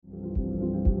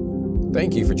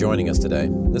Thank you for joining us today.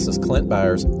 This is Clint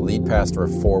Byars, lead pastor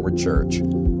of Forward Church.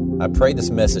 I pray this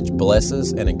message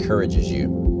blesses and encourages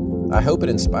you. I hope it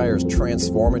inspires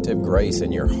transformative grace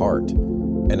in your heart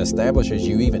and establishes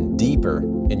you even deeper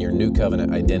in your new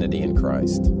covenant identity in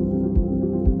Christ.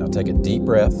 Now take a deep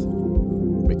breath,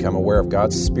 become aware of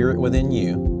God's Spirit within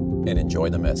you, and enjoy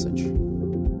the message.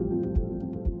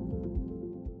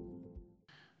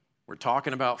 We're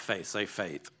talking about faith. Say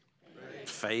faith.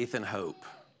 Faith and hope.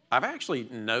 I've actually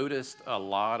noticed a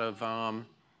lot of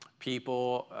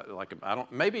people,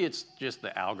 maybe it's just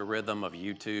the algorithm of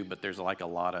YouTube, but there's like a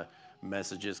lot of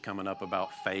messages coming up about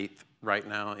faith right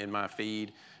now in my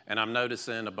feed. And I'm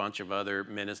noticing a bunch of other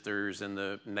ministers in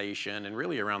the nation and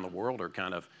really around the world are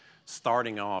kind of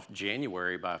starting off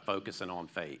January by focusing on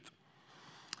faith.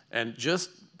 And just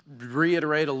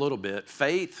reiterate a little bit,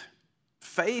 faith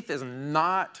is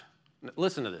not,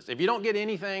 listen to this, if you don't get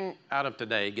anything out of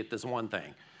today, get this one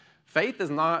thing. Faith is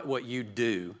not what you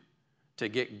do to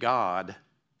get God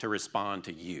to respond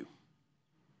to you.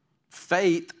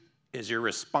 Faith is your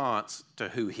response to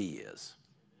who He is.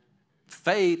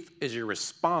 Faith is your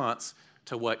response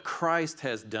to what Christ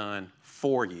has done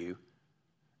for you.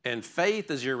 And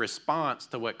faith is your response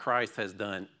to what Christ has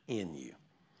done in you.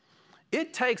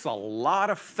 It takes a lot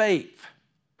of faith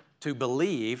to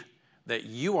believe that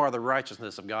you are the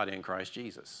righteousness of God in Christ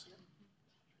Jesus.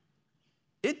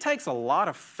 It takes a lot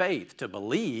of faith to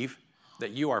believe that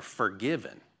you are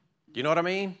forgiven. Do you know what I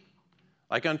mean?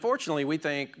 Like, unfortunately, we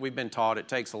think we've been taught it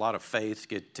takes a lot of faith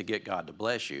to get God to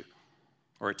bless you,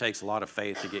 or it takes a lot of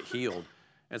faith to get healed.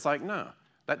 And it's like, no,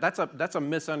 that's a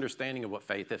misunderstanding of what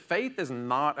faith is. Faith is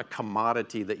not a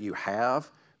commodity that you have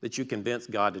that you convince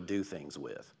God to do things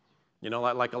with. You know,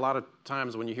 like a lot of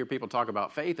times when you hear people talk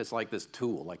about faith, it's like this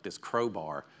tool, like this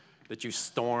crowbar that you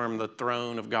storm the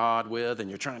throne of God with, and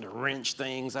you're trying to wrench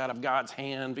things out of God's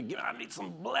hand. I need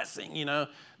some blessing, you know.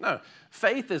 No,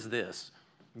 faith is this.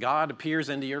 God appears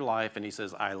into your life, and He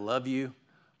says, I love you.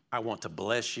 I want to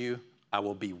bless you. I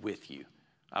will be with you.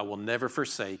 I will never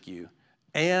forsake you.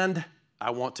 And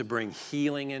I want to bring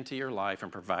healing into your life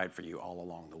and provide for you all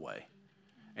along the way.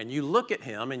 And you look at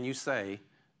Him, and you say,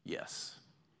 yes.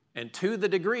 And to the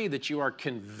degree that you are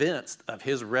convinced of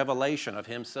His revelation of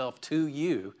Himself to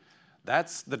you,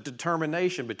 that's the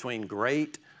determination between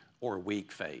great or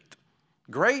weak faith.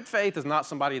 Great faith is not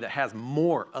somebody that has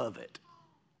more of it.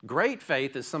 Great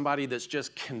faith is somebody that's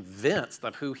just convinced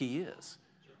of who He is.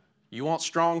 You want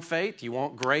strong faith? You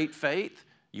want great faith?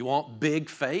 You want big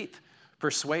faith?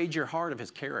 Persuade your heart of His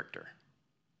character.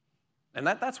 And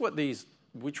that's what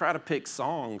we try to pick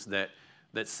songs that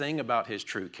sing about His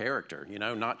true character, you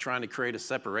know, not trying to create a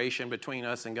separation between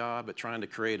us and God, but trying to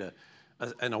create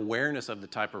an awareness of the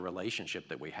type of relationship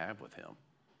that we have with Him.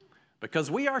 Because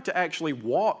we are to actually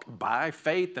walk by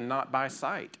faith and not by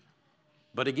sight.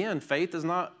 But again, faith is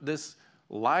not this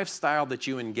lifestyle that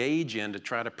you engage in to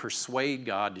try to persuade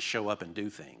God to show up and do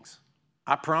things.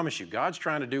 I promise you, God's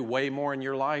trying to do way more in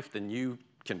your life than you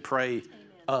can pray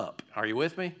up. Are you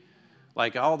with me?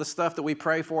 Like all the stuff that we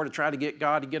pray for to try to get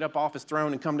God to get up off His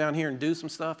throne and come down here and do some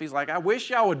stuff. He's like, I wish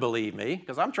y'all would believe me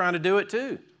because I'm trying to do it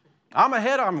too.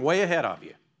 I'm way ahead of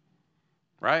you,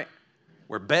 right?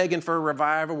 We're begging for a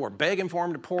revival. We're begging for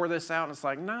Him to pour this out. And it's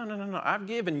like, no. I've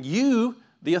given you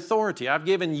the authority. I've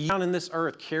given you on this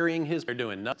earth carrying His, they're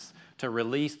doing nuts to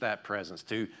release that presence,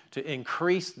 to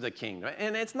increase the kingdom.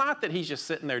 And it's not that He's just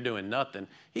sitting there doing nothing.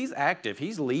 He's active.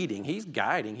 He's leading. He's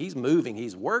guiding. He's moving.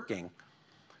 He's working.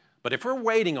 But if we're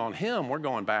waiting on Him, we're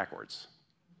going backwards.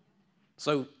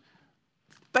 So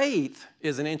faith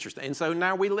is an interesting, and so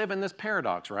now we live in this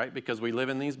paradox, right? Because we live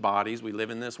in these bodies, we live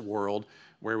in this world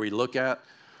where we look at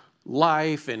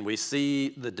life and we see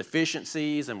the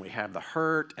deficiencies and we have the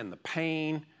hurt and the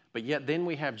pain, but yet then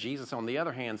we have Jesus on the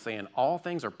other hand saying all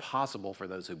things are possible for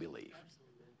those who believe.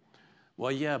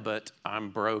 Well, yeah, but I'm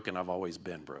broke and I've always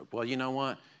been broke. Well, you know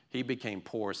what? He became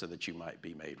poor so that you might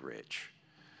be made rich.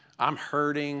 I'm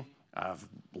hurting, I've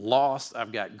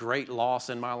got great loss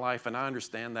in my life, and I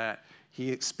understand that. He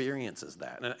experiences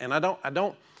that. And I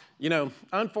don't, you know,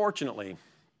 unfortunately,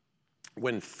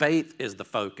 when faith is the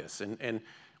focus, and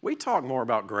we talk more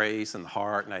about grace and the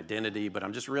heart and identity, but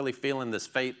I'm just really feeling this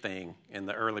faith thing in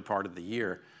the early part of the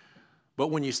year.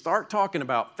 But when you start talking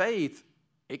about faith,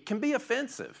 it can be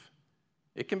offensive.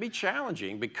 It can be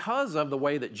challenging because of the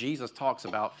way that Jesus talks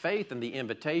about faith and the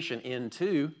invitation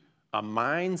into a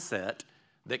mindset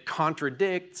that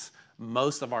contradicts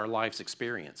most of our life's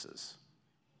experiences.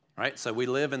 Right? So we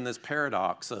live in this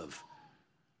paradox of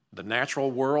the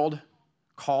natural world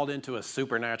called into a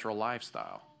supernatural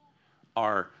lifestyle.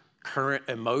 Our current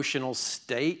emotional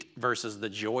state versus the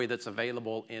joy that's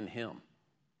available in him.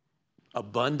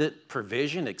 Abundant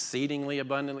provision, exceedingly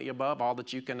abundantly above all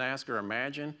that you can ask or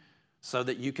imagine, so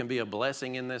that you can be a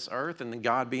blessing in this earth and then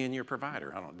God being your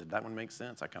provider. Did that one make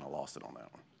sense? I kind of lost it on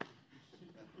that one.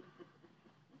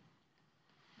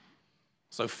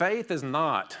 So faith is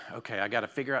not, okay, I got to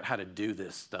figure out how to do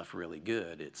this stuff really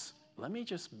good. It's, let me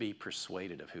just be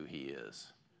persuaded of who he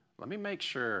is. Let me make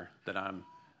sure that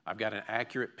I've got an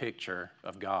accurate picture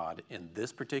of God in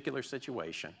this particular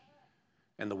situation.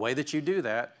 And the way that you do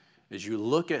that is you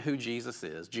look at who Jesus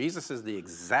is. Jesus is the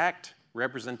exact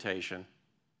representation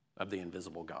of the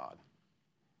invisible God.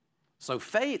 So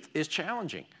faith is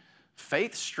challenging.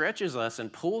 Faith stretches us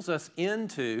and pulls us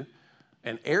into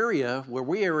an area where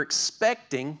we are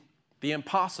expecting the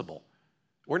impossible.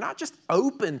 We're not just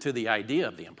open to the idea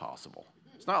of the impossible.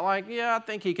 It's not like, yeah, I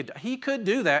think he could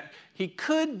do that. He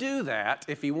could do that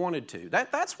if he wanted to.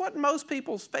 That's what most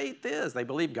people's faith is. They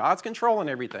believe God's controlling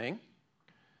everything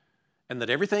and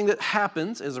that everything that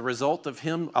happens is a result of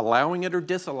him allowing it or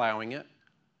disallowing it.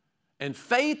 And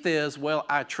faith is, well,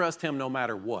 I trust him no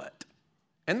matter what.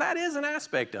 And that is an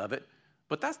aspect of it,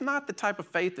 but that's not the type of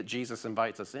faith that Jesus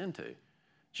invites us into.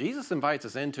 Jesus invites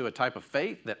us into a type of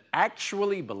faith that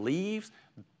actually believes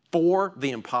for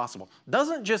the impossible.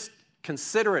 Doesn't just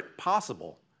consider it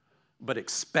possible, but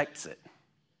expects it.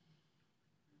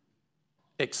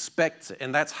 Expects it,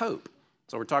 and that's hope.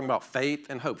 So we're talking about faith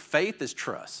and hope. Faith is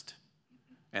trust,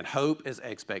 and hope is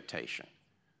expectation.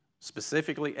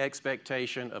 Specifically,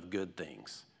 expectation of good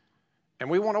things. And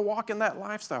we want to walk in that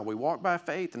lifestyle. We walk by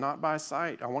faith and not by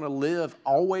sight. I want to live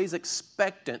always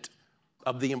expectant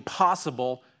of the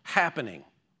impossible happening.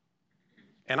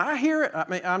 And I hear it.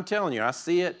 I'm telling you, I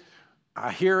see it.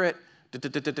 I hear it.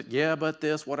 Yeah, but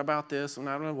this, what about this? And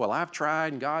I don't know. Well, I've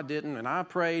tried and God didn't, and I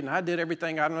prayed and I did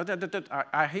everything. I don't know.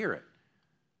 I hear it.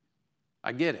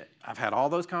 I get it. I've had all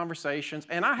those conversations,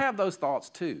 and I have those thoughts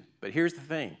too. But here's the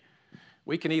thing.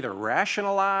 We can either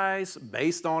rationalize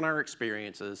based on our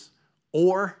experiences,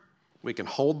 or we can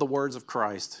hold the words of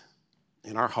Christ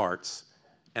in our hearts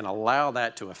and allow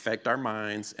that to affect our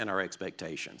minds and our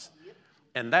expectations.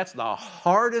 And that's the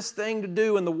hardest thing to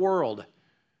do in the world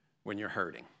when you're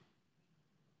hurting,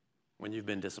 when you've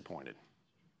been disappointed,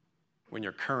 when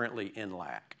you're currently in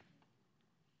lack,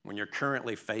 when you're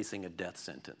currently facing a death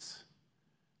sentence,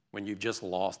 when you've just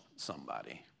lost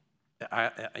somebody.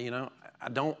 I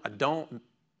don't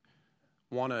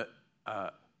want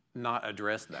to not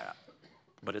address that.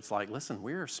 But it's like, listen,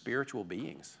 we are spiritual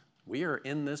beings. We are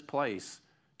in this place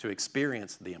to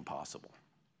experience the impossible.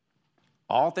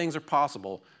 All things are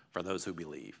possible for those who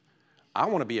believe. I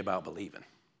want to be about believing.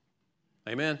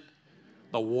 Amen?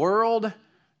 The world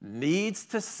needs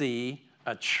to see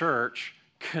a church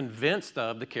convinced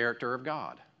of the character of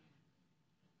God.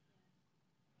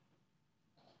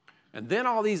 And then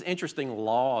all these interesting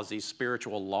laws, these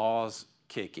spiritual laws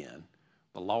kick in.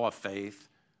 The law of faith,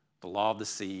 the law of the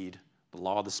seed, the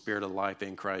law of the Spirit of life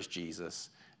in Christ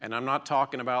Jesus. And I'm not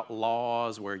talking about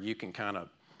laws where you can kind of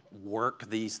work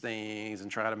these things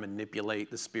and try to manipulate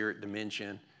the spirit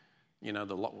dimension. You know,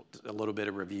 a little bit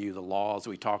of review, the laws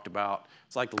we talked about.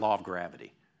 It's like the law of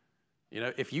gravity. You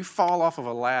know, if you fall off of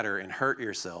a ladder and hurt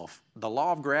yourself, the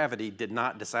law of gravity did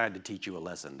not decide to teach you a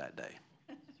lesson that day.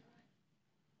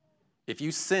 If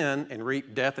you sin and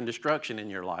reap death and destruction in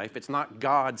your life, it's not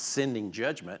God sending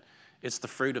judgment. It's the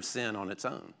fruit of sin on its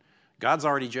own. God's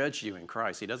already judged you in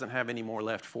Christ. He doesn't have any more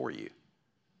left for you.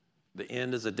 The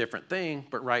end is a different thing,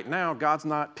 but right now, God's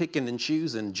not picking and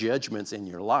choosing judgments in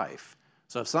your life.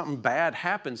 So if something bad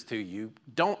happens to you,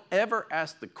 don't ever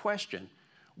ask the question,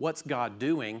 what's God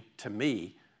doing to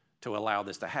me to allow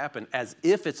this to happen, as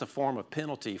if it's a form of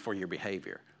penalty for your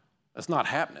behavior. That's not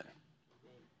happening.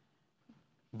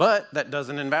 But that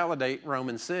doesn't invalidate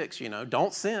Romans 6,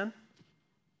 don't sin.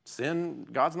 Sin,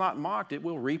 God's not mocked. It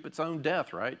will reap its own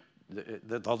death, right?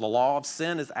 The law of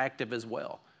sin is active as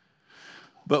well.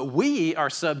 But we are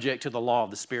subject to the law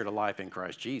of the Spirit of life in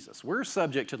Christ Jesus. We're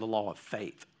subject to the law of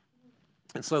faith.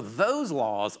 And so those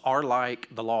laws are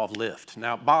like the law of lift.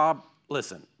 Now, Bob,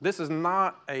 listen, this is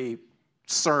not a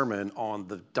sermon on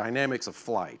the dynamics of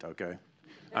flight, okay?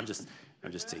 I'm just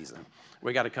teasing.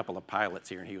 We got a couple of pilots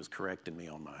here, and he was correcting me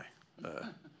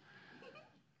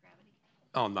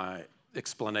on my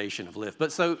explanation of lift.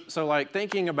 But so like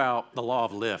thinking about the law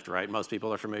of lift, right? Most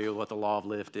people are familiar with what the law of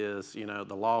lift is.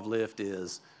 The law of lift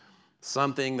is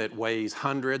something that weighs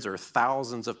hundreds or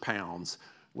thousands of pounds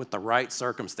with the right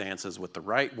circumstances, with the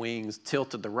right wings,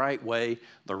 tilted the right way,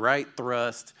 the right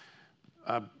thrust.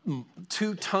 A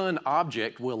 2-ton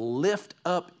object will lift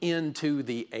up into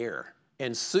the air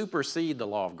and supersede the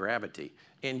law of gravity,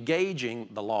 engaging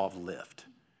the law of lift.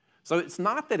 So it's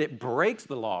not that it breaks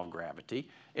the law of gravity,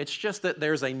 it's just that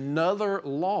there's another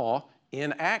law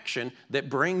in action that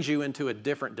brings you into a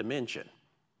different dimension.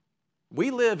 We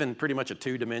live in pretty much a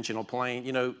two-dimensional plane.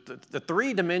 You know, the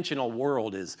three-dimensional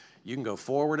world is you can go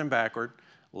forward and backward,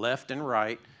 left and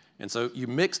right. And so you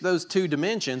mix those two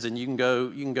dimensions and you can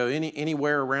go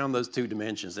anywhere around those two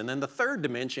dimensions. And then the third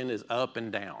dimension is up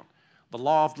and down. The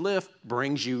law of lift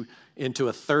brings you into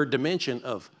a third dimension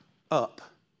of up.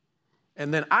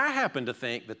 And then I happen to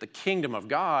think that the kingdom of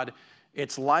God,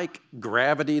 it's like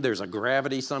gravity. There's a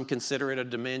gravity, some consider it a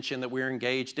dimension that we're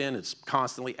engaged in. It's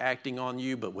constantly acting on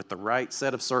you, but with the right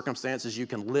set of circumstances, you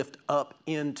can lift up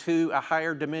into a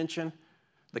higher dimension.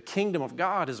 The kingdom of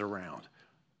God is around.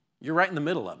 You're right in the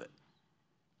middle of it.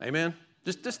 Amen?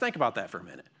 Just think about that for a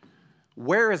minute.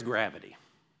 Where is gravity?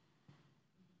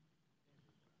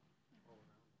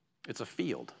 It's a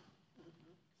field.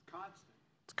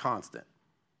 It's constant.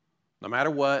 No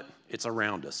matter what, it's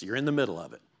around us. You're in the middle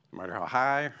of it. No matter how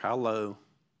high, how low,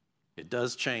 it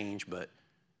does change, but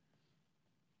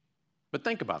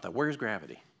think about that. Where's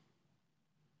gravity?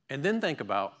 And then think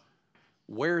about,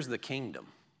 where's the kingdom?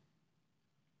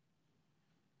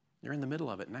 You're in the middle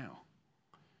of it now.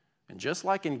 And just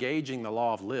like engaging the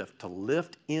law of lift, to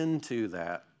lift into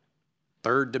that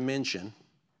third dimension,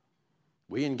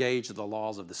 we engage the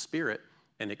laws of the Spirit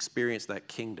and experience that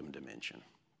kingdom dimension.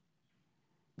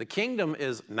 The kingdom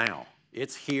is now.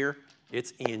 It's here.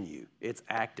 It's in you. It's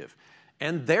active.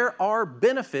 And there are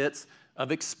benefits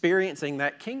of experiencing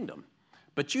that kingdom.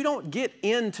 But you don't get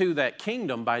into that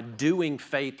kingdom by doing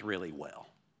faith really well,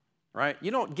 right?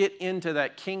 You don't get into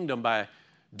that kingdom by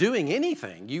doing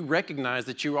anything. You recognize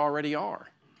that you already are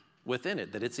within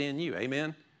it, that it's in you.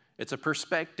 Amen? It's a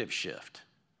perspective shift.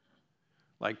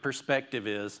 Like perspective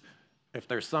is, if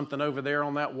there's something over there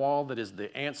on that wall that is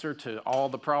the answer to all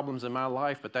the problems in my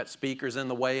life, but that speaker's in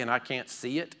the way and I can't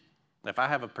see it, if I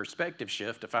have a perspective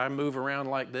shift, if I move around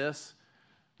like this,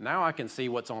 now I can see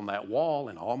what's on that wall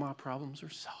and all my problems are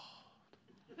solved.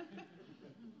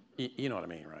 You know what I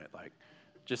mean, right? Like,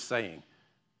 just saying.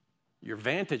 Your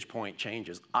vantage point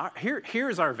changes.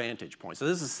 Here's our vantage point. So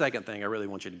this is the second thing I really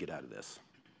want you to get out of this.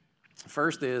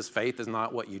 First is, faith is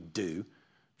not what you do.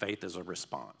 Faith is a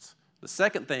response. The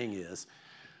second thing is,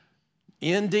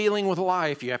 in dealing with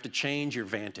life, you have to change your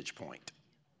vantage point.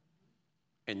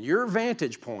 And your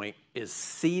vantage point is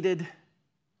seated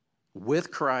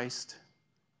with Christ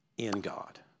in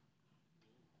God.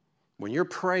 When you're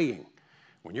praying,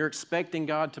 when you're expecting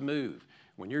God to move,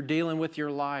 when you're dealing with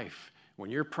your life, when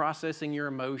you're processing your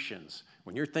emotions,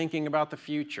 when you're thinking about the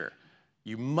future,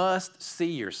 you must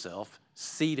see yourself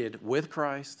seated with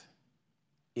Christ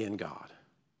in God,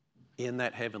 in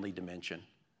that heavenly dimension.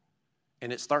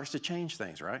 And it starts to change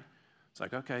things, right? It's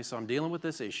like, okay, so I'm dealing with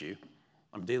this issue.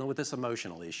 I'm dealing with this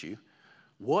emotional issue.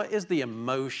 What is the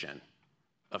emotion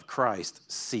of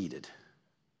Christ seated?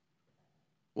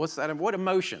 What's that? What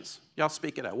emotions? Y'all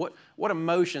speak it out. What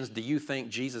emotions do you think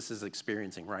Jesus is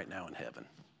experiencing right now in heaven?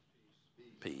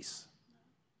 Peace.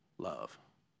 Love.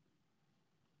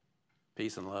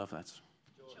 Peace and love, that's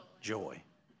joy.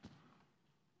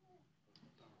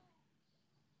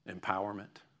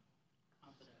 Empowerment.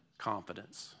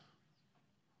 Confidence.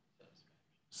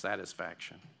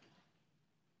 Satisfaction.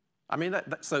 I mean,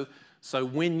 so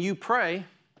when you pray,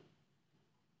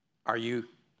 are you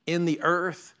in the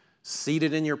earth,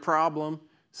 seated in your problem,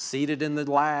 seated in the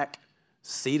lack,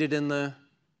 seated in the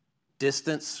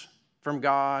distance from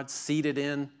God, seated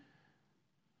in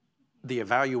the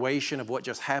evaluation of what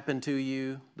just happened to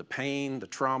you, the pain, the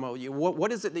trauma?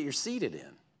 What is it that you're seated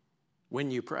in when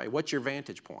you pray? What's your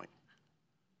vantage point?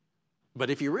 But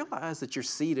if you realize that you're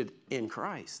seated in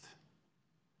Christ,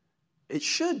 it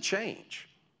should change.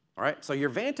 All right, so your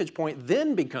vantage point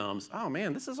then becomes, oh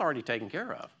man, this is already taken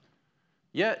care of.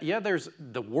 Yeah, there's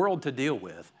the world to deal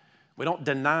with. We don't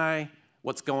deny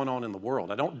what's going on in the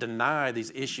world. I don't deny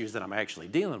these issues that I'm actually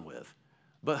dealing with.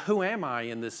 But who am I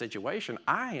in this situation?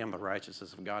 I am the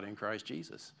righteousness of God in Christ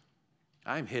Jesus.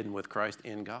 I am hidden with Christ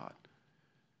in God.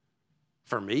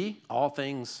 For me, all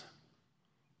things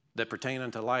that pertain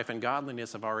unto life and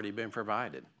godliness have already been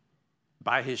provided.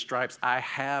 By his stripes I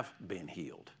have been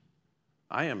healed.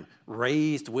 I am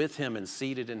raised with him and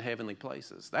seated in heavenly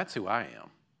places. That's who I am.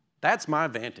 That's my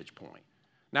vantage point.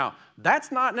 Now,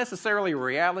 that's not necessarily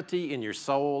reality in your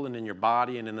soul and in your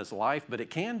body and in this life, but it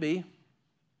can be.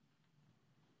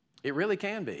 It really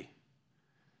can be.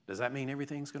 Does that mean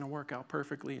everything's going to work out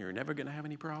perfectly and you're never going to have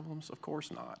any problems? Of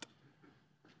course not.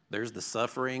 There's the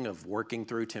suffering of working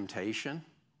through temptation.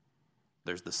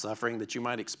 There's the suffering that you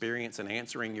might experience in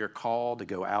answering your call to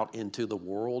go out into the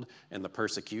world and the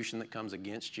persecution that comes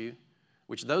against you,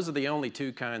 which those are the only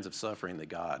two kinds of suffering that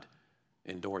God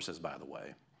endorses, by the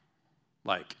way.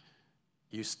 Like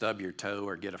you stub your toe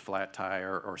or get a flat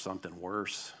tire or something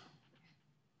worse.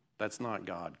 That's not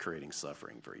God creating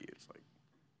suffering for you. It's like,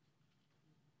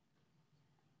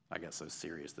 I got so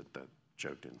serious that the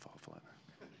joke didn't fall flat.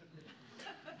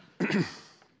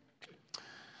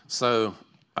 So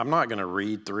I'm not going to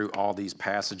read through all these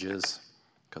passages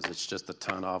because it's just a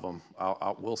ton of them.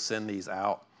 We'll send these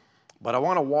out. But I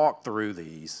want to walk through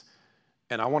these,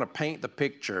 and I want to paint the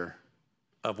picture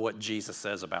of what Jesus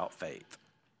says about faith.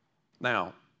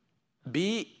 Now,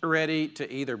 be ready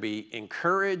to either be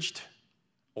encouraged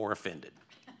or offended.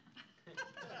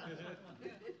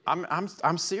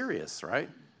 I'm serious, right?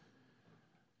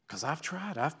 Because I've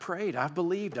tried, I've prayed, I've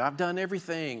believed, I've done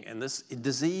everything. And this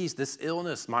disease, this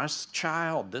illness, my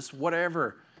child, this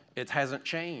whatever, it hasn't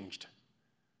changed.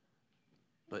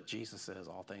 But Jesus says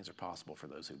all things are possible for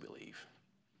those who believe.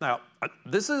 Now,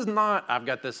 this is not, I've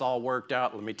got this all worked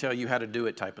out, let me tell you how to do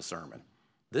it type of sermon.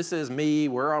 This is me,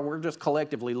 we're just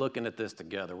collectively looking at this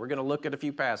together. We're going to look at a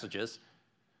few passages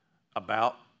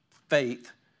about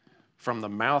faith from the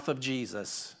mouth of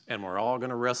Jesus, and we're all going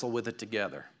to wrestle with it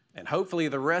together. And hopefully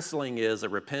the wrestling is a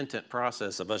repentant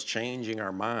process of us changing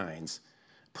our minds,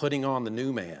 putting on the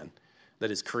new man that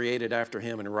is created after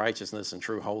him in righteousness and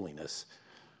true holiness,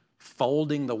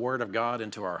 folding the word of God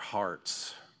into our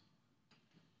hearts,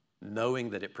 knowing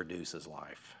that it produces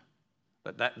life.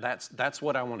 But that's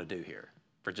what I want to do here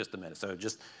for just a minute. So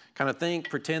just kind of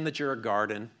pretend that you're a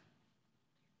garden.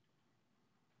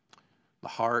 The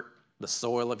heart, the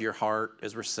soil of your heart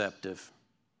is receptive.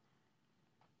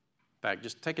 In fact,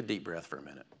 just take a deep breath for a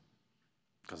minute,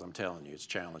 because I'm telling you, it's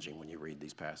challenging when you read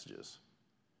these passages.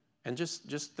 And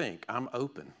just think, I'm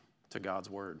open to God's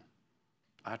word.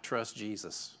 I trust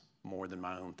Jesus more than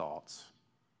my own thoughts.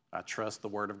 I trust the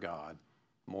word of God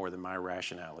more than my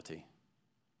rationality.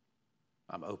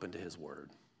 I'm open to his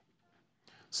word.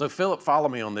 So Philip, follow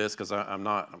me on this, because we're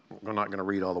not going to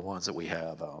read all the ones that we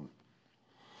have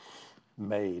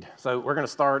made. So we're going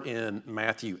to start in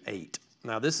Matthew 8.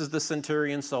 Now, this is the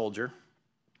centurion soldier,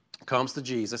 comes to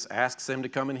Jesus, asks him to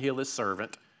come and heal his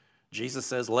servant. Jesus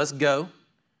says, let's go.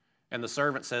 And the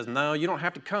servant says, no, you don't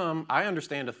have to come. I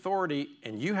understand authority,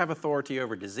 and you have authority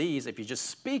over disease. If you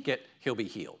just speak it, he'll be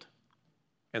healed.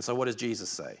 And so what does Jesus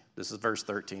say? This is verse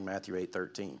 13, Matthew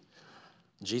 8:13.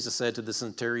 Jesus said to the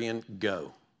centurion,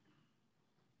 go.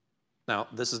 Now,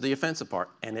 this is the offensive part.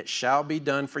 And it shall be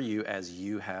done for you as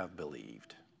you have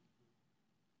believed.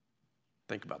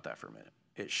 Think about that for a minute.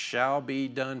 It shall be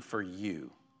done for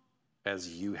you as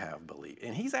you have believed.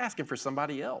 And he's asking for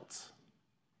somebody else.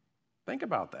 Think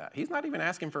about that. He's not even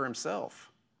asking for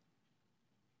himself.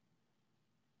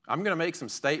 I'm going to make some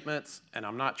statements, and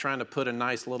I'm not trying to put a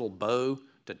nice little bow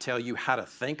to tell you how to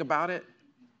think about it.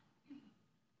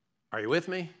 Are you with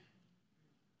me?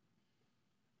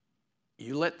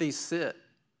 You let these sit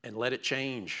and let it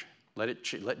change. Let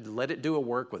it do a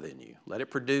work within you. Let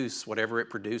it produce whatever it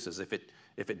produces. If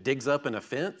it digs up an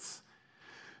offense,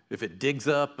 if it digs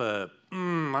up I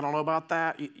don't know about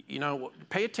that,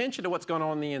 pay attention to what's going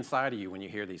on the inside of you when you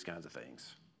hear these kinds of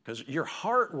things. Because your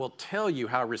heart will tell you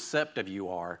how receptive you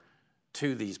are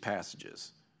to these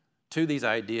passages, to these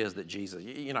ideas that Jesus,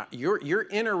 your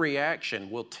inner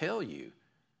reaction will tell you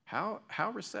how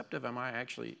receptive am I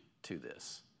actually to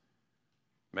this.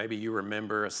 Maybe you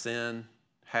remember a sin,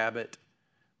 habit.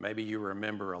 Maybe you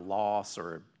remember a loss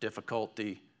or a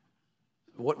difficulty.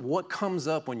 What comes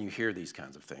up when you hear these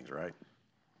kinds of things, right?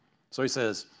 So he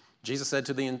says, Jesus said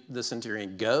to the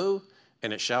centurion, go,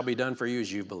 and it shall be done for you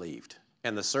as you've believed.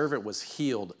 And the servant was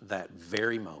healed that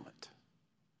very moment.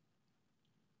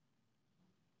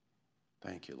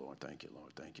 Thank you, Lord. Thank you,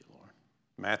 Lord. Thank you, Lord.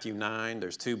 Matthew 9,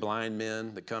 there's two blind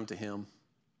men that come to him.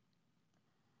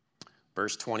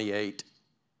 Verse 28.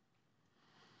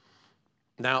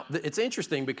 Now, it's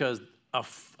interesting because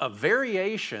a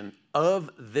variation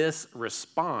of this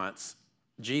response,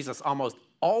 Jesus almost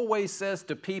always says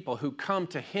to people who come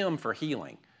to him for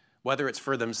healing, whether it's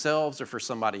for themselves or for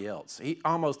somebody else. He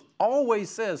almost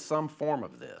always says some form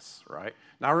of this, right?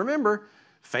 Now remember,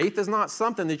 faith is not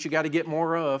something that you got to get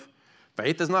more of.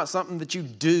 Faith is not something that you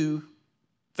do.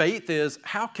 Faith is,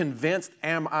 how convinced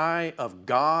am I of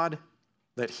God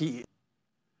that he,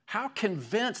 how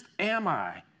convinced am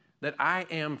I that I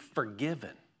am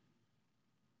forgiven?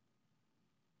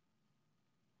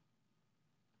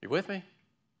 You with me?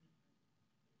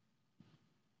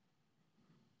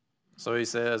 So he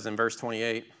says in verse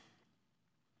 28,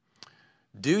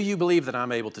 do you believe that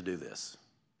I'm able to do this?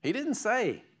 He didn't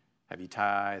say, have you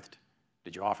tithed?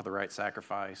 Did you offer the right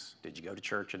sacrifice? Did you go to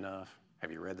church enough?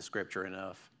 Have you read the scripture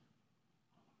enough?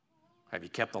 Have you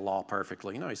kept the law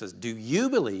perfectly? No, he says, do you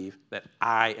believe that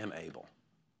I am able?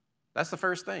 That's the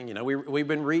first thing. You know, we've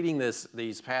been reading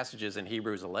these passages in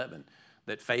Hebrews 11,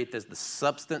 that faith is the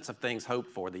substance of things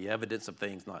hoped for, the evidence of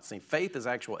things not seen. Faith is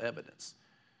actual evidence.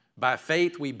 By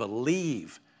faith, we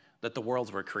believe that the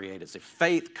worlds were created. So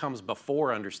faith comes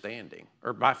before understanding.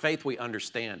 Or by faith, we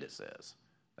understand, it says.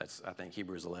 That's, I think,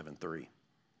 Hebrews 11:3.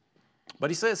 But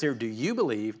he says here, do you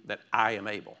believe that I am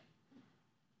able?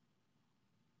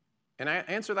 And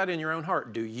answer that in your own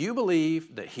heart. Do you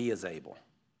believe that he is able?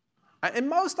 And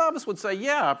most of us would say,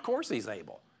 yeah, of course he's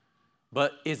able.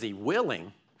 But is he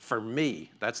willing? For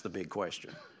me, that's the big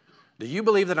question. Do you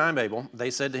believe that I'm able?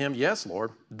 They said to him, yes,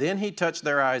 Lord. Then he touched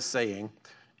their eyes, saying,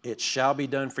 it shall be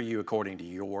done for you according to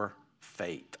your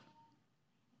faith.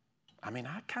 I mean,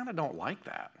 I kind of don't like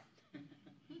that.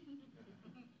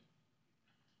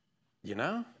 You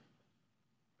know?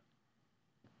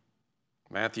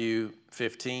 Matthew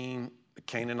 15, the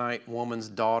Canaanite woman's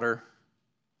daughter.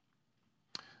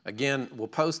 Again, we'll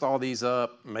post all these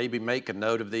up, maybe make a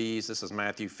note of these. This is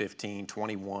Matthew 15,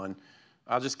 21.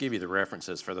 I'll just give you the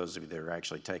references for those of you that are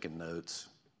actually taking notes.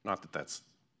 Not that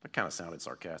that kind of sounded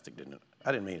sarcastic, didn't it?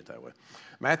 I didn't mean it that way.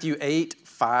 Matthew 8,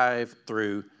 5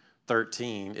 through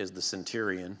 13 is the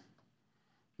centurion.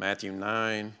 Matthew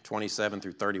 9, 27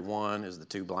 through 31 is the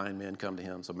two blind men come to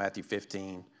him. So Matthew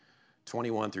 15,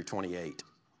 21 through 28.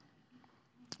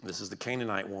 This is the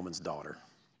Canaanite woman's daughter.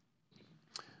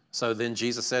 So then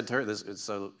Jesus said to her,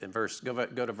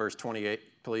 go to verse 28,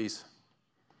 please.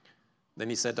 Then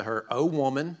he said to her, O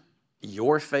woman,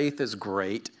 your faith is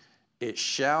great. It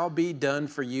shall be done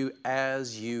for you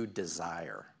as you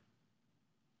desire.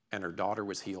 And her daughter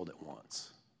was healed at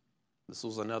once. This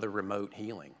was another remote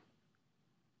healing.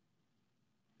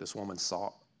 This woman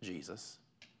sought Jesus.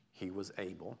 He was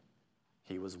able.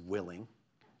 He was willing.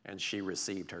 And she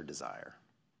received her desire.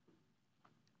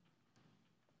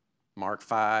 Mark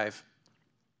 5,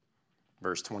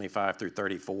 verse 25 through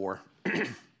 34.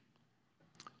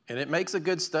 And it makes a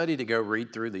good study to go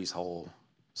read through these whole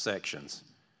sections.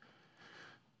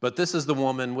 But this is the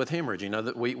woman with hemorrhage. You know,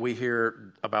 that we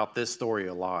hear about this story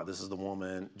a lot. This is the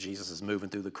woman, Jesus is moving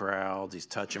through the crowds. He's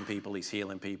touching people. He's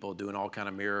healing people, doing all kind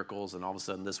of miracles. And all of a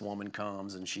sudden this woman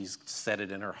comes and she's set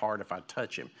it in her heart, if I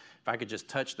touch him, if I could just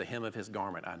touch the hem of his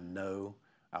garment, I know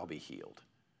I'll be healed.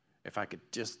 If I could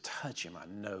just touch him, I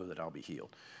know that I'll be healed.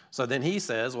 So then he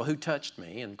says, well, who touched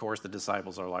me? And of course the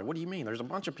disciples are like, what do you mean? There's a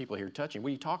bunch of people here touching. What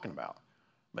are you talking about?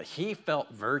 But he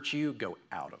felt virtue go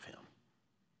out of him.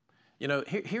 You know,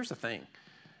 here's the thing.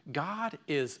 God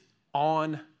is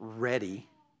on ready,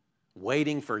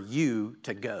 waiting for you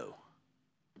to go.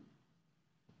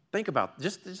 Think about,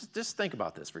 just think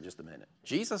about this for just a minute.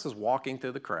 Jesus is walking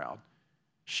through the crowd.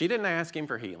 She didn't ask him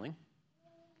for healing.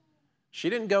 She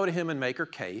didn't go to him and make her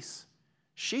case.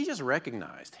 She just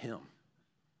recognized him.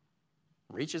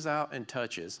 Reaches out and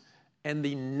touches. And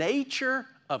the nature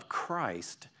of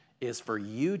Christ is for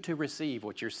you to receive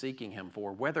what you're seeking him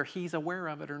for, whether he's aware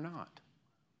of it or not.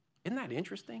 Isn't that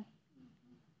interesting?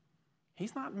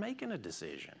 He's not making a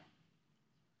decision.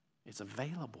 It's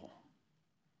available.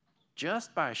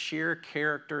 Just by sheer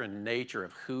character and nature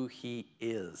of who he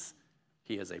is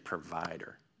a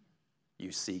provider.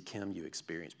 You seek him, you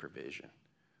experience provision.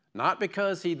 Not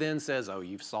because he then says, oh,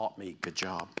 you've sought me, good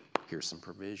job, here's some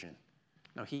provision.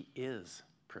 No, he is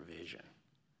provision.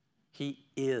 He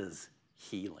is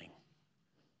healing.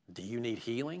 Do you need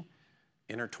healing?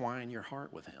 Intertwine your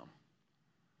heart with him.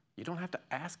 You don't have to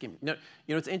ask him. No,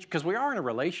 you know, it's interesting because we are in a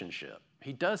relationship.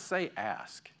 He does say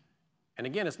ask. And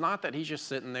again, it's not that he's just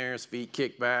sitting there, his feet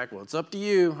kicked back. Well, it's up to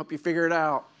you. Hope you figure it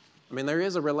out. I mean, there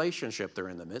is a relationship they're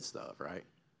in the midst of, right?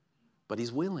 But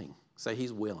he's willing. Say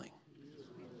he's willing.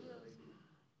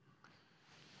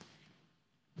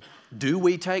 Do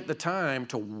we take the time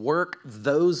to work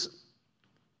those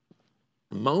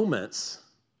moments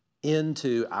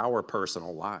into our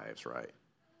personal lives, right?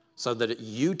 So that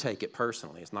you take it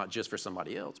personally. It's not just for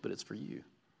somebody else, but it's for you.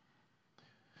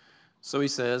 So he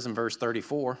says in verse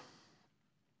 34,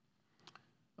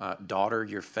 daughter,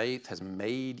 your faith has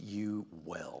made you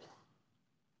well.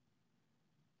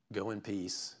 Go in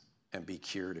peace and be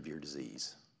cured of your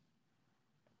disease.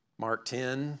 Mark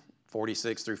 10,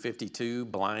 46 through 52,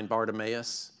 blind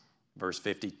Bartimaeus, verse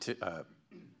 52,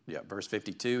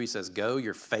 he says, go,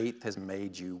 your faith has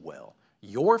made you well.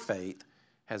 Your faith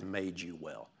has made you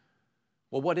well.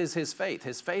 Well, what is his faith?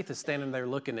 His faith is standing there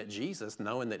looking at Jesus,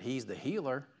 knowing that he's the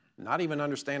healer, not even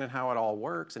understanding how it all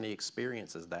works, and he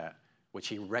experiences that, which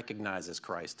he recognizes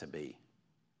Christ to be.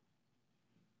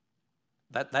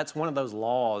 That's one of those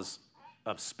laws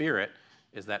of spirit,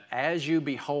 is that as you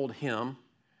behold him,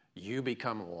 you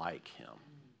become like him.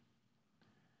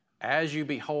 As you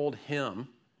behold him,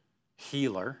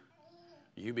 healer,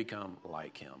 you become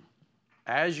like him.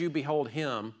 As you behold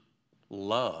him,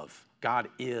 love. God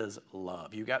is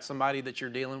love. You got somebody that you're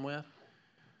dealing with?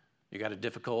 You got a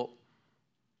difficult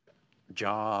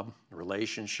job,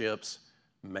 relationships,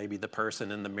 maybe the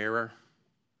person in the mirror,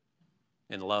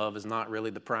 and love is not really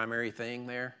the primary thing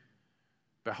there.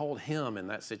 Behold him in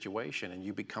that situation and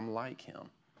you become like him.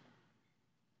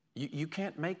 You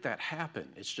can't make that happen.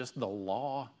 It's just the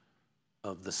law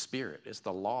of the Spirit. It's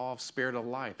the law of spirit of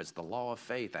life. It's the law of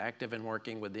faith active and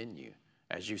working within you.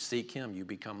 As you seek him, you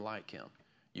become like him.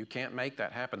 You can't make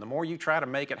that happen. The more you try to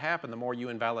make it happen, the more you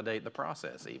invalidate the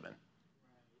process even.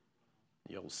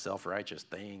 You old self-righteous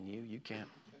thing, you can't.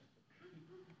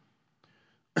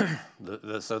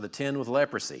 So the 10 with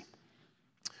leprosy,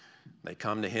 they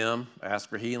come to him, ask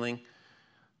for healing.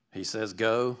 He says,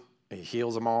 go. He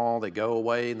heals them all. They go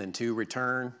away, and then 2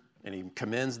 return, and he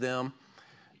commends them.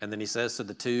 And then he says to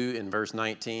the 2 in verse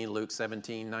 19, Luke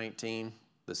 17:19.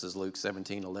 This is Luke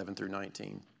 17:11 through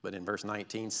 19. But in verse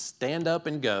 19, stand up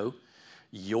and go.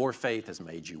 Your faith has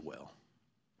made you well.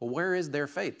 Well, where is their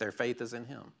faith? Their faith is in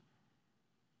him.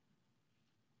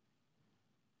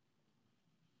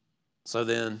 So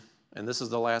then, and this is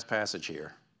the last passage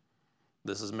here.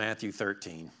 This is Matthew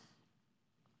 13.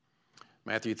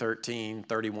 Matthew 13,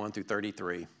 31 through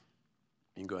 33. You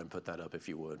can go ahead and put that up if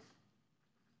you would.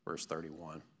 Verse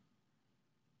 31.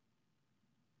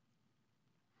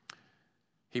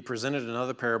 He presented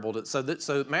another parable.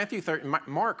 So Matthew 13,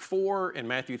 Mark 4 and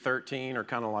Matthew 13 are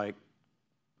kind of like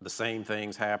the same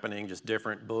things happening, just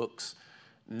different books.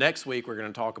 Next week, we're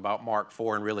going to talk about Mark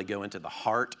 4 and really go into the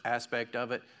heart aspect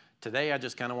of it. Today, I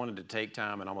just kind of wanted to take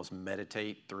time and almost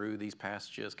meditate through these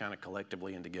passages kind of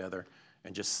collectively and together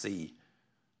and just see,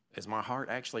 is my heart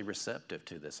actually receptive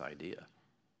to this idea?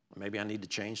 Maybe I need to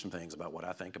change some things about what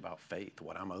I think about faith,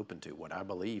 what I'm open to, what I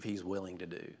believe he's willing to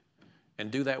do.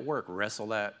 And do that work, wrestle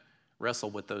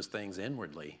with those things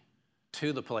inwardly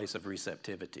to the place of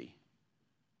receptivity,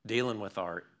 dealing with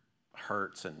our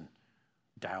hurts and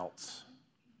doubts.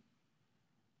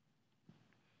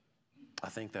 I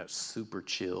think that super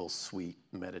chill, sweet,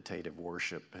 meditative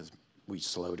worship we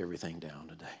slowed everything down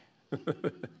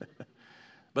today.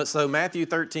 But so Matthew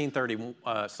 13,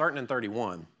 starting in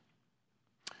 31,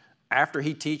 after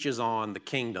he teaches on the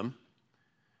kingdom,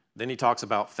 then he talks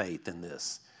about faith in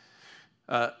this.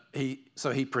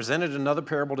 He presented another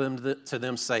parable to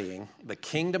them saying, the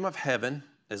kingdom of heaven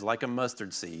is like a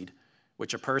mustard seed,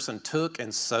 which a person took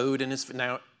and sowed in his...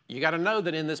 Now, you got to know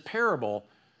that in this parable,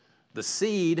 the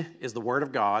seed is the word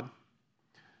of God,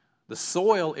 the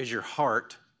soil is your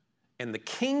heart, and the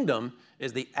kingdom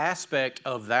is the aspect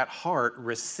of that heart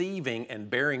receiving and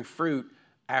bearing fruit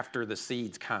after the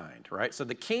seed's kind, right? So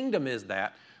the kingdom is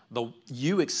that,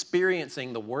 you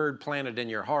experiencing the word planted in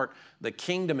your heart, the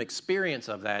kingdom experience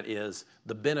of that is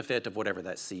the benefit of whatever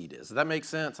that seed is. Does that make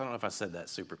sense? I don't know if I said that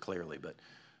super clearly, but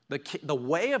the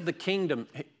way of the kingdom,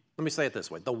 let me say it this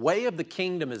way. The way of the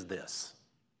kingdom is this,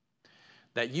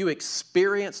 that you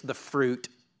experience the fruit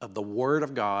of the word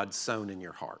of God sown in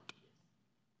your heart.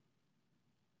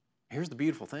 Here's the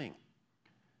beautiful thing.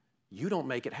 You don't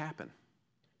make it happen.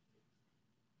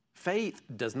 Faith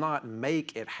does not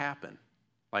make it happen,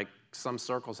 like some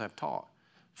circles have taught.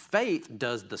 Faith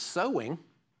does the sowing,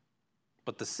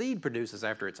 but the seed produces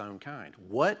after its own kind.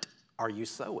 What are you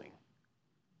sowing?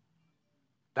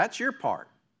 That's your part.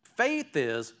 Faith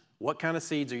is, what kind of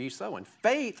seeds are you sowing?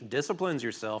 Faith disciplines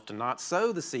yourself to not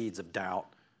sow the seeds of doubt,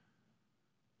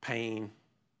 pain,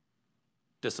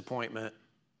 disappointment,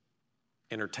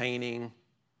 entertaining,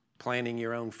 planning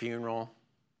your own funeral.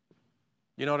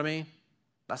 You know what I mean?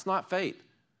 That's not faith.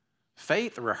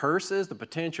 Faith rehearses the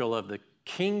potential of the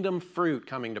kingdom fruit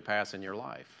coming to pass in your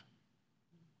life.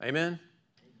 Amen?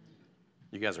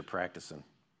 You guys are practicing.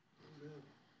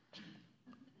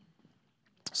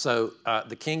 So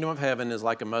the kingdom of heaven is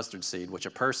like a mustard seed, which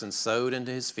a person sowed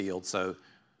into his field. So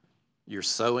you're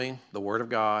sowing the word of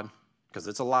God because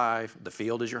it's alive. The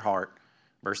field is your heart.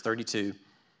 Verse 32.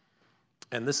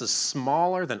 And this is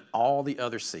smaller than all the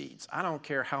other seeds. I don't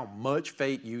care how much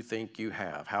faith you think you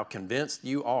have, how convinced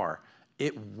you are,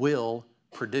 it will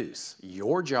produce.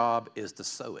 Your job is to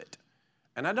sow it.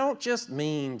 And I don't just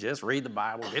mean just read the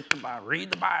Bible,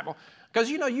 read the Bible. Because,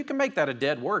 you can make that a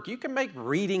dead work. You can make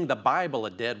reading the Bible a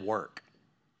dead work.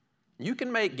 You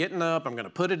can make getting up, I'm going to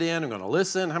put it in, I'm going to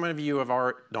listen. How many of you have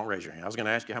already, don't raise your hand. I was going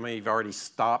to ask you how many of you have already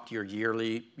stopped your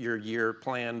year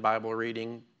plan Bible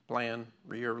reading plan,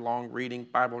 year-long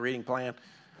Bible reading plan?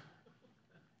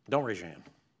 Don't raise your hand.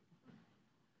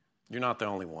 You're not the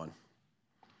only one.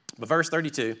 But verse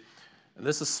 32, and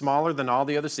this is smaller than all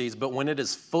the other seeds, but when it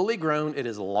is fully grown, it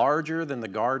is larger than the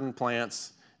garden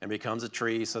plants and becomes a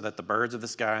tree so that the birds of the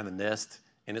sky and the nest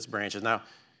in its branches. Now,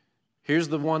 here's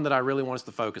the one that I really want us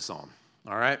to focus on.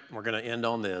 All right, we're going to end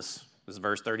on this. This is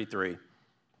verse 33.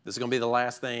 This is going to be the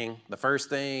last thing. The first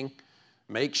thing,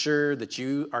 make sure that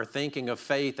you are thinking of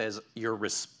faith as your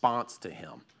response to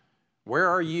Him. Where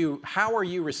are you? How are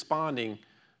you responding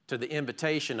to the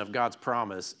invitation of God's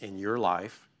promise in your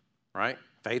life? Right?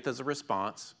 Faith is a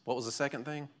response. What was the second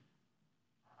thing?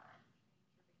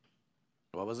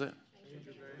 What was it?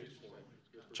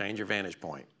 Change your vantage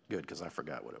point. Good, because I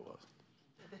forgot what it was.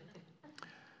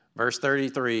 Verse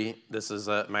 33, this is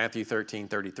Matthew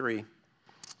 13:33.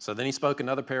 So then he spoke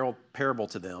another parable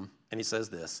to them, and he says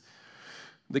this.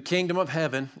 The kingdom of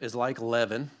heaven is like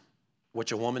leaven,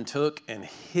 which a woman took and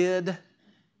hid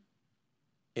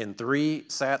in 3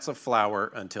 sats of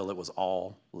flour until it was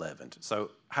all leavened.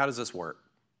 So how does this work?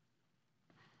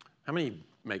 How many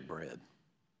make bread?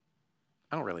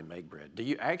 I don't really make bread. Do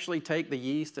you actually take the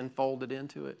yeast and fold it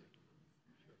into it?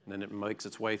 And then it makes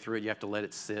its way through it. You have to let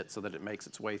it sit so that it makes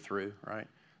its way through, right?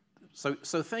 So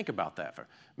think about that.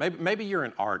 Maybe you're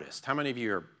an artist. How many of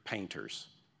you are painters?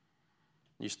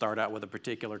 You start out with a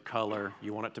particular color.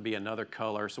 You want it to be another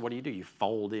color. So what do? You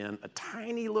fold in a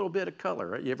tiny little bit of color,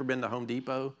 right? You ever been to Home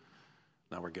Depot?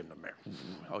 Now we're getting them there.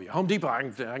 Oh, yeah, Home Depot,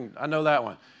 I know that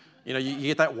one. You know, you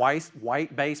get that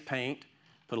white base paint,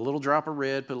 put a little drop of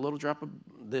red, put a little drop of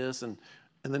this, and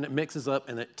then it mixes up,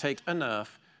 and it takes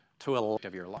enough to allow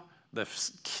of your life,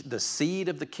 the seed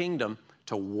of the kingdom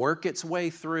to work its way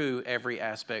through every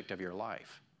aspect of your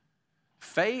life.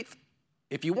 Faith,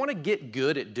 if you want to get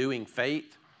good at doing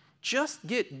faith, just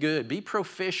get good. Be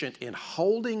proficient in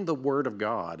holding the Word of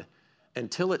God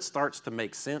until it starts to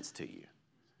make sense to you.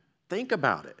 Think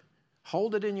about it.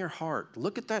 Hold it in your heart.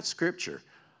 Look at that scripture.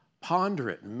 Ponder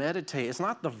it. Meditate. It's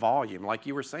not the volume. Like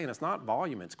you were saying, it's not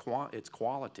volume. It's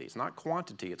quality. It's not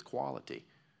quantity. It's quality.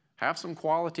 Have some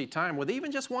quality time with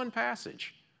even just one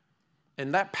passage.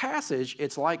 And that passage,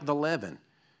 it's like the leaven.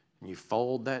 You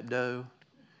fold that dough,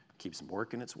 keeps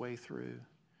working its way through.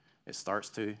 It starts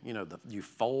to, you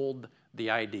fold the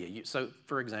idea. So,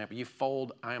 for example, you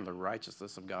fold, I am the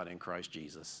righteousness of God in Christ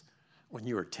Jesus, when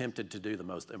you are tempted to do the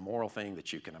most immoral thing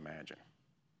that you can imagine.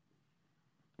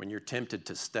 When you're tempted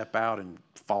to step out and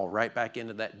fall right back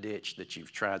into that ditch that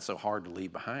you've tried so hard to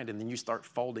leave behind, and then you start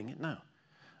folding it. No,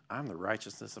 I'm the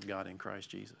righteousness of God in Christ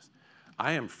Jesus.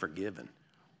 I am forgiven.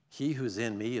 He who's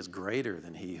in me is greater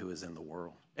than he who is in the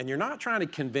world. And you're not trying to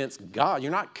convince God. You're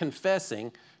not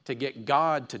confessing to get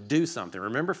God to do something.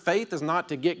 Remember, faith is not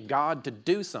to get God to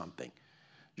do something.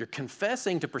 You're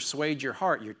confessing to persuade your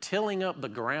heart. You're tilling up the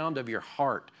ground of your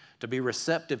heart to be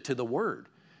receptive to the Word.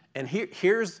 And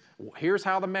here's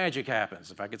how the magic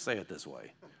happens, if I could say it this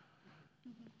way.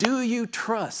 Do you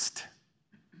trust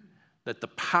that the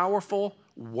powerful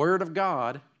Word of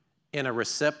God in a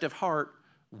receptive heart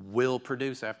will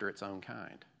produce after its own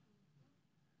kind?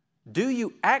 Do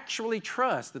you actually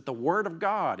trust that the Word of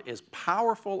God is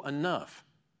powerful enough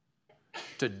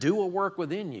to do a work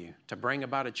within you to bring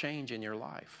about a change in your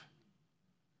life?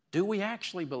 Do we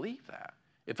actually believe that?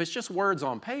 If it's just words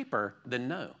on paper, then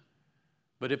no.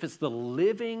 But if it's the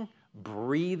living,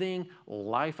 breathing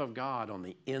life of God on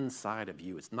the inside of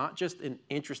you, it's not just an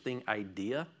interesting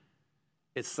idea.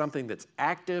 It's something that's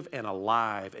active and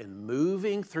alive and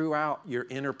moving throughout your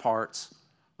inner parts,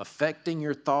 affecting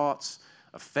your thoughts,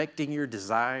 affecting your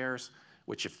desires,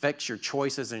 which affects your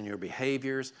choices and your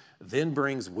behaviors, then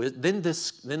brings wisdom.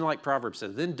 Then, like Proverbs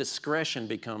says, then discretion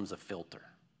becomes a filter.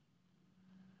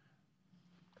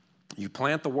 You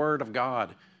plant the Word of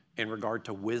God in regard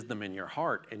to wisdom in your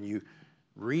heart, and you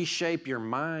reshape your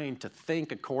mind to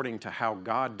think according to how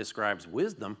God describes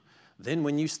wisdom. Then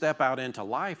when you step out into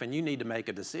life and you need to make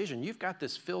a decision, you've got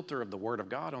this filter of the Word of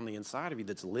God on the inside of you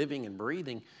that's living and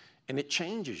breathing, and it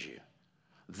changes you.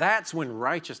 That's when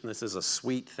righteousness is a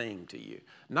sweet thing to you.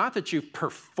 Not that you've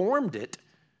performed it,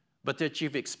 but that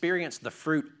you've experienced the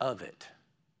fruit of it.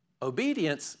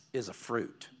 Obedience is a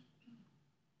fruit.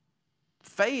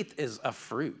 Faith is a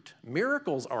fruit.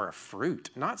 Miracles are a fruit,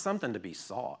 not something to be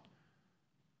sought.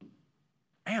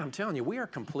 Man, I'm telling you, we are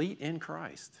complete in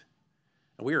Christ.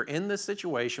 We are in this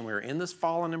situation. We are in this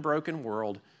fallen and broken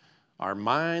world. Our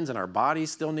minds and our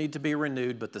bodies still need to be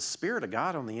renewed, but the Spirit of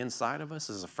God on the inside of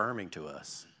us is affirming to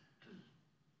us,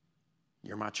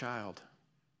 you're my child.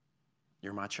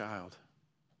 You're my child.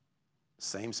 The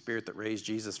same Spirit that raised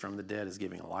Jesus from the dead is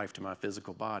giving life to my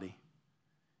physical body.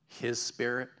 His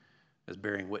Spirit is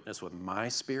bearing witness with my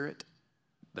spirit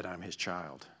that I'm his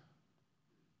child.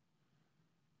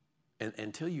 And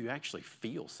until you actually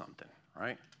feel something,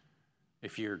 right?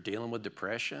 If you're dealing with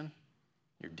depression,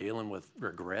 you're dealing with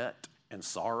regret and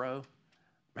sorrow,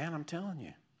 man,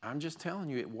 I'm just telling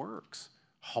you, it works.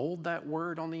 Hold that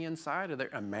word on the inside of there.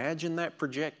 Imagine that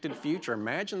projected future.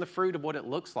 Imagine the fruit of what it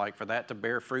looks like for that to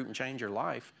bear fruit and change your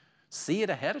life. See it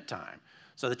ahead of time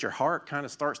so that your heart kind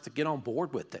of starts to get on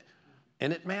board with it.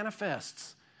 And it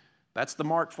manifests. That's the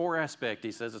Mark 4 aspect.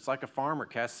 He says it's like a farmer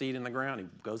casts seed in the ground. He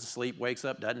goes to sleep, wakes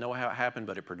up, doesn't know how it happened,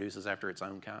 but it produces after its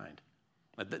own kind.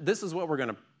 This is what we're going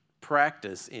to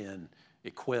practice in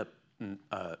Equip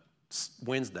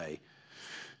Wednesday,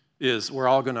 is we're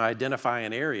all going to identify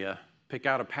an area, pick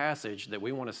out a passage that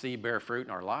we want to see bear fruit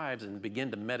in our lives, and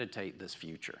begin to meditate this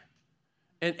future.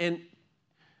 And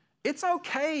it's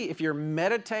okay if you're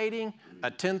meditating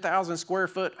a 10,000 square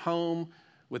foot home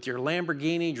with your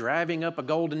Lamborghini driving up a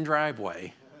golden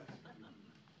driveway,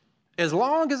 as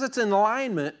long as it's in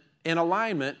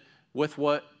alignment with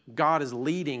what God is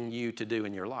leading you to do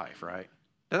in your life, right?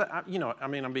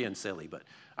 I'm being silly, but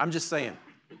I'm just saying,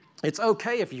 it's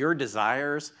okay if your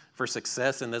desires for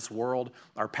success in this world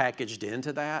are packaged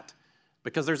into that,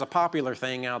 because there's a popular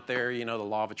thing out there, the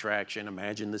law of attraction,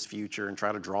 imagine this future and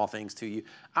try to draw things to you.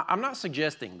 I'm not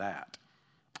suggesting that.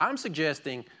 I'm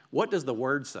suggesting, what does the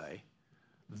Word say?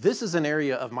 This is an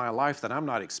area of my life that I'm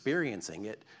not experiencing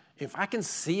it. If I can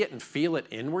see it and feel it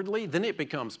inwardly, then it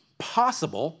becomes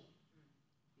possible,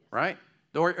 right?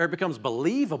 Or it becomes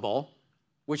believable,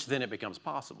 which then it becomes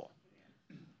possible.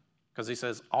 Because he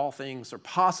says all things are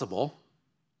possible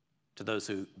to those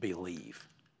who believe.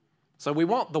 So we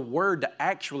want the word to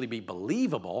actually be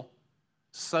believable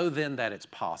so then that it's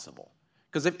possible.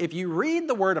 Because if you read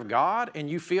the word of God and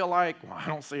you feel like, well, I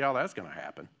don't see how that's going to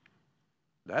happen,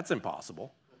 that's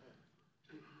impossible,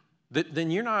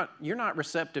 then you're not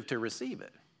receptive to receive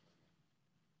it.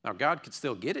 Now, God could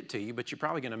still get it to you, but you're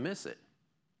probably going to miss it.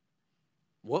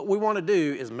 What we want to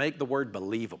do is make the word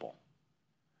believable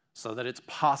so that it's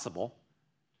possible,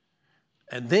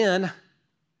 and then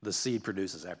the seed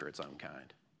produces after its own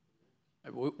kind.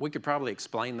 We could probably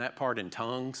explain that part in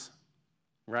tongues,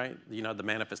 right? The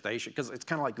manifestation, because it's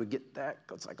kind of like we get that.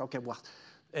 It's like, okay, well,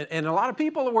 and a lot of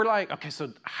people were like, okay,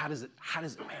 so how does it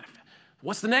manifest?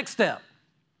 What's the next step?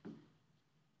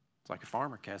 It's like a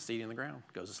farmer casts seed in the ground,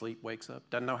 goes to sleep, wakes up,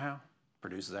 doesn't know how,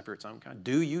 produces after its own kind.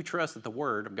 Do you trust that the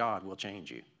word of God will change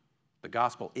you? The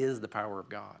gospel is the power of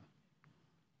God.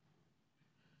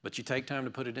 But you take time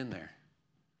to put it in there,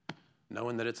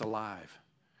 knowing that it's alive,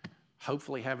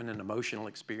 hopefully having an emotional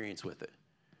experience with it,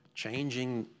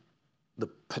 changing the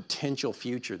potential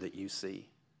future that you see,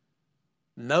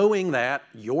 knowing that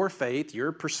your faith,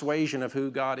 your persuasion of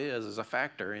who God is a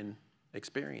factor in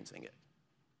experiencing it.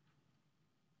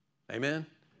 Amen?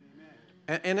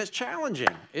 Amen. And it's challenging.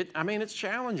 It's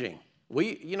challenging.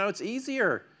 It's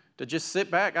easier to just sit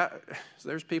back.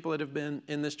 There's people that have been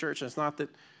in this church, and it's not that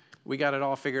we got it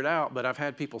all figured out, but I've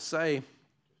had people say,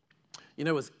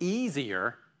 it was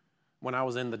easier when I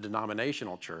was in the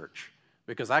denominational church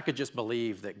because I could just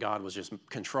believe that God was just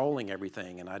controlling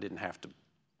everything and I didn't have to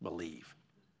believe.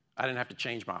 I didn't have to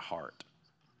change my heart.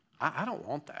 I don't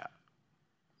want that.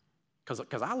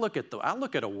 Because I look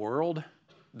at a world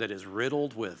that is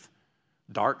riddled with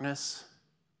darkness,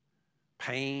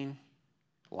 pain,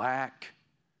 lack.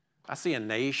 I see a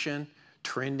nation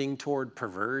trending toward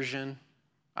perversion.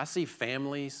 I see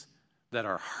families that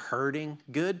are hurting,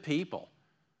 good people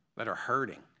that are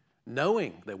hurting,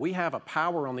 knowing that we have a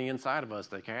power on the inside of us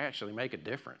that can actually make a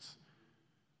difference.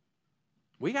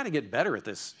 We got to get better at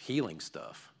this healing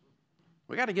stuff.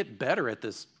 We got to get better at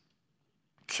this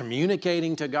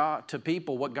communicating to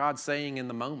people what God's saying in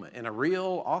the moment in a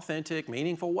real, authentic,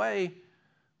 meaningful way,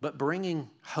 but bringing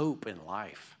hope in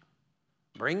life,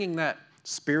 bringing that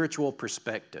spiritual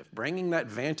perspective, bringing that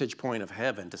vantage point of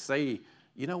heaven to say,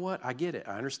 you know what, I get it,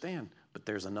 I understand, but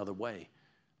there's another way.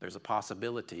 There's a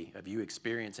possibility of you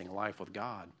experiencing life with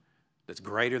God that's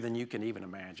greater than you can even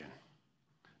imagine.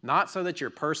 Not so that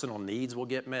your personal needs will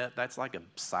get met, that's like a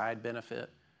side benefit,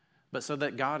 but so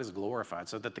that God is glorified,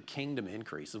 so that the kingdom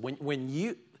increases. When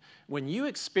you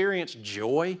experience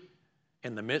joy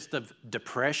in the midst of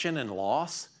depression and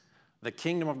loss, the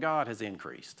kingdom of God has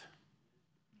increased.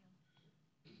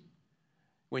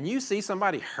 When you see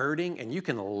somebody hurting and you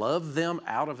can love them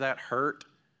out of that hurt,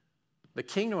 the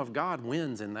kingdom of God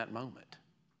wins in that moment.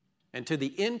 And to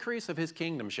the increase of his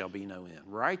kingdom shall be no end.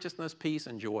 Righteousness, peace,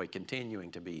 and joy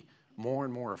continuing to be more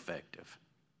and more effective.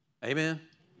 Amen?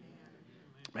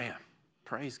 Man,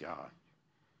 praise God.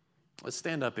 Let's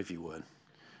stand up if you would.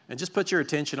 And just put your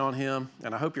attention on him.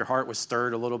 And I hope your heart was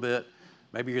stirred a little bit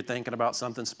Maybe you're thinking about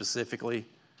something specifically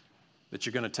that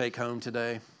you're going to take home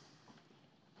today.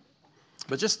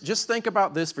 But just think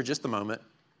about this for just a moment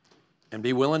and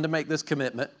be willing to make this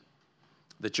commitment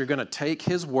that you're going to take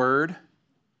His Word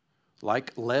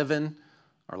like leaven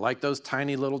or like those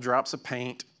tiny little drops of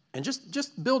paint and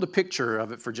just build a picture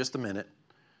of it for just a minute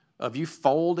of you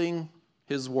folding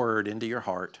His Word into your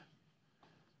heart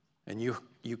and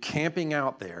you camping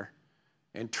out there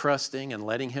and trusting and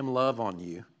letting Him love on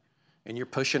you, and you're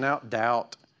pushing out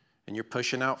doubt and you're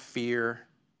pushing out fear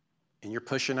and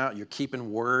you're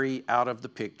keeping worry out of the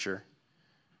picture,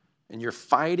 and you're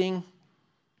fighting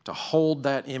to hold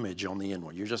that image on the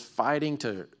inward. You're just fighting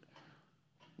to,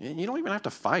 you don't even have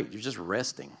to fight, you're just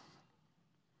resting.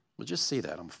 But just see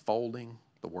that, I'm folding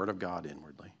the Word of God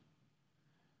inwardly.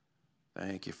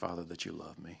 Thank you, Father, that you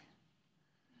love me.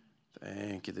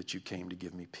 Thank you that you came to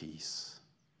give me peace.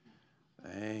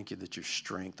 Thank you that your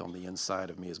strength on the inside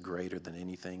of me is greater than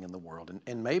anything in the world.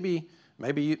 And maybe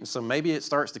it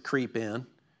starts to creep in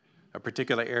a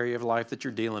particular area of life that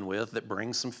you're dealing with that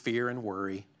brings some fear and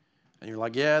worry. And you're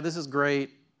like, yeah, this is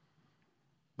great,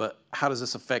 but how does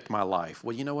this affect my life?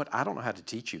 Well, you know what? I don't know how to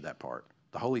teach you that part.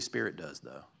 The Holy Spirit does,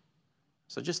 though.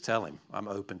 So just tell Him, I'm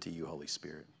open to you, Holy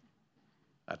Spirit.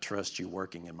 I trust you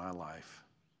working in my life.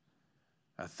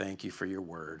 I thank you for your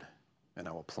word, and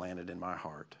I will plant it in my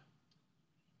heart.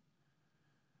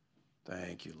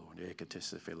 Thank you, Lord. Thank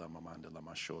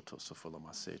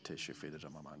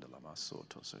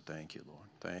you,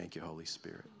 Lord. Thank you, Holy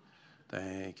Spirit.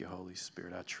 Thank you, Holy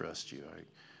Spirit. I trust you.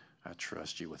 I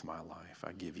trust you with my life.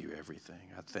 I give you everything.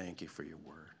 I thank you for your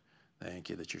word. Thank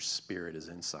you that your Spirit is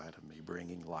inside of me,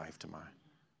 bringing life to my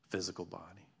physical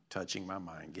body, touching my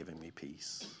mind, giving me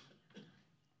peace.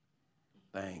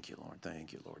 Thank you, Lord.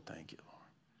 Thank you, Lord. Thank you, Lord.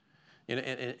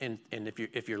 And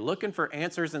if you're looking for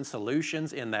answers and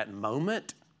solutions in that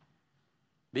moment,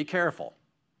 be careful.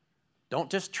 Don't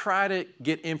just try to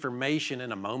get information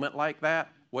in a moment like that.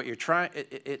 What you're trying,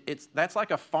 that's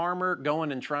like a farmer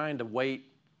going and trying to wait,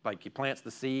 like he plants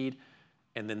the seed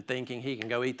and then thinking he can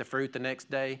go eat the fruit the next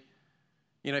day.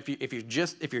 You know,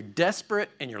 if you're desperate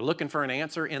and you're looking for an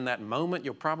answer in that moment,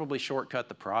 you'll probably shortcut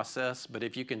the process. But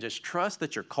if you can just trust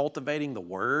that you're cultivating the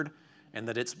Word and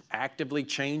that it's actively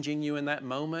changing you in that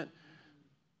moment,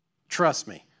 trust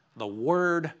me, the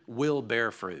Word will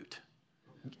bear fruit.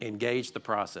 Engage the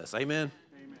process. Amen?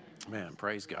 Amen. Man,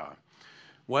 praise God.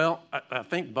 Well, I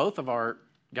think both of our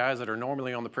guys that are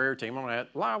normally on the prayer team, I'm going to add,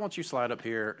 why don't you slide up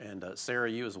here, and Sarah,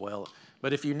 you as well.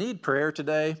 But if you need prayer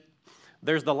today,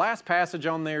 there's the last passage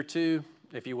on there too,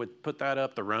 if you would put that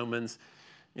up, the Romans.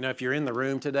 You know, if you're in the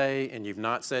room today and you've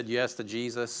not said yes to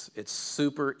Jesus, it's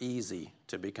super easy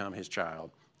to become His child.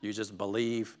 You just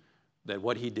believe that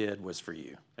what He did was for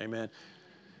you. Amen.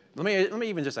 Let me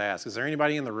even just ask, is there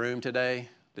anybody in the room today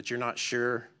that you're not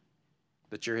sure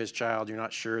that you're His child, you're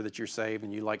not sure that you're saved,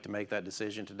 and you'd like to make that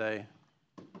decision today?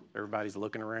 Everybody's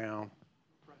looking around.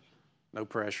 No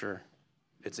pressure.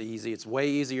 It's easy. It's way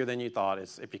easier than you thought.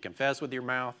 It's if you confess with your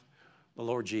mouth the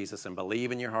Lord Jesus and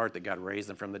believe in your heart that God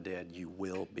raised Him from the dead, you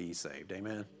will be saved.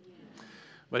 Amen?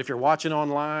 But if you're watching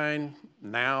online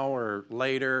now or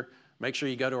later, make sure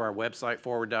you go to our website,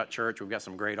 forward.church. We've got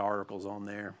some great articles on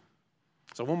there.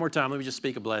 So one more time, let me just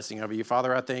speak a blessing over you.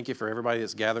 Father, I thank you for everybody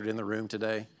that's gathered in the room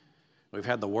today. We've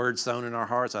had the word sown in our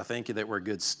hearts. I thank you that we're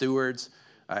good stewards.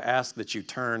 I ask that you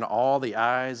turn all the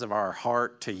eyes of our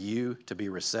heart to you to be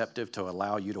receptive, to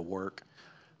allow you to work.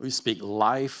 We speak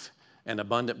life and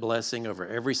abundant blessing over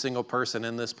every single person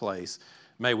in this place.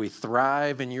 May we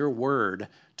thrive in your word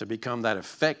to become that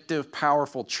effective,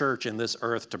 powerful church in this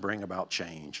earth to bring about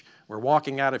change. We're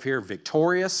walking out of here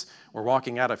victorious. We're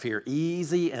walking out of here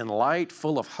easy and light,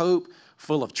 full of hope,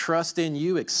 full of trust in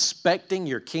you, expecting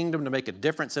your kingdom to make a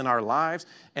difference in our lives,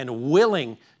 and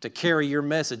willing to carry your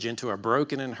message into a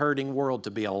broken and hurting world to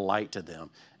be a light to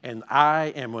them. And I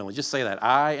am willing, just say that,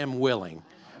 I am willing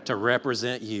to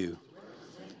represent you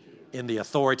in the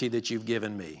authority that you've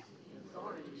given me.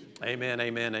 Amen,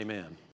 amen, amen.